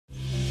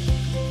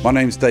My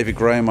name's David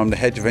Graham. I'm the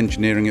Head of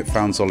Engineering at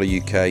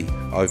FZUK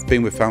UK. I've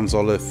been with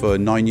FZUK for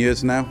 9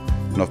 years now,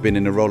 and I've been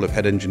in the role of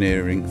Head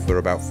Engineering for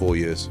about 4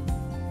 years.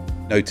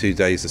 No 2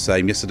 days the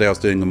same. Yesterday I was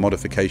doing a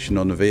modification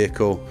on a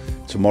vehicle.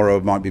 Tomorrow I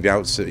might be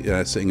out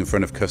sitting in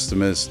front of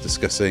customers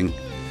discussing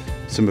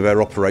some of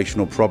their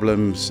operational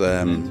problems,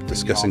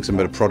 discussing some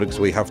of the products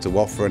we have to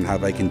offer and how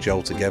they can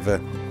gel together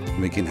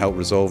and we can help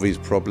resolve these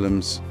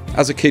problems.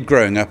 As a kid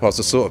growing up, I was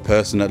the sort of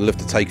person that loved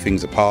to take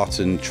things apart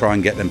and try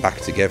and get them back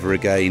together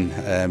again.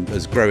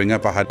 As growing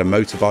up, I had a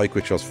motorbike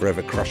which I was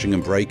forever crashing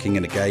and breaking,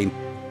 and again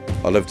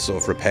I loved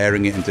sort of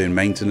repairing it and doing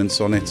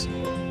maintenance on it.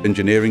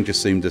 Engineering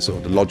just seemed a sort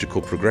of the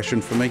logical progression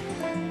for me,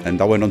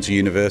 and I went on to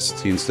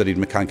university and studied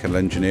mechanical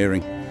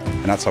engineering,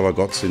 and that's how I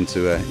got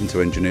into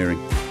engineering.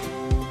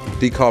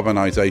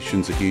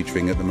 Decarbonisation is a huge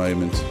thing at the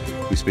moment.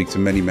 We speak to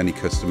many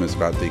customers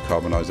about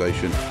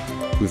decarbonisation.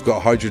 We've got a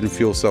hydrogen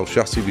fuel cell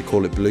chassis, we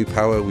call it Blue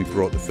Power. We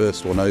brought the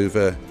first one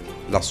over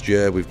last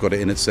year. We've got it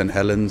in at St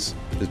Helens.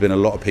 There's been a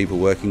lot of people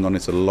working on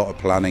it, a lot of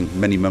planning,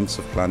 many months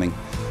of planning.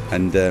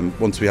 And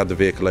once we had the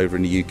vehicle over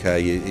in the UK,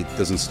 it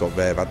doesn't stop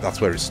there. That's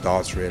where it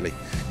starts really.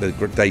 The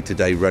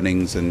day-to-day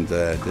runnings and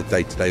the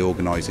day-to-day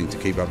organising to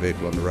keep that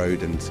vehicle on the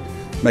road and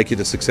make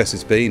it a success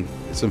it's been.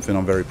 It's something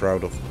I'm very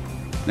proud of.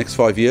 Next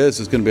 5 years,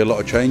 there's going to be a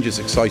lot of changes,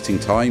 exciting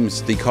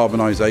times.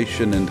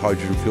 Decarbonisation and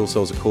hydrogen fuel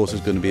cells, of course,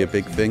 is going to be a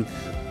big thing.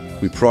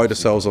 We pride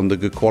ourselves on the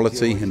good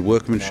quality and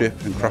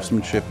workmanship and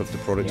craftsmanship of the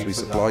products we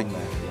supply.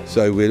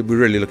 So we're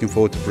really looking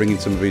forward to bringing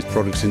some of these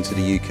products into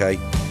the UK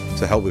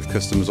to help with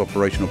customers'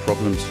 operational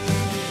problems.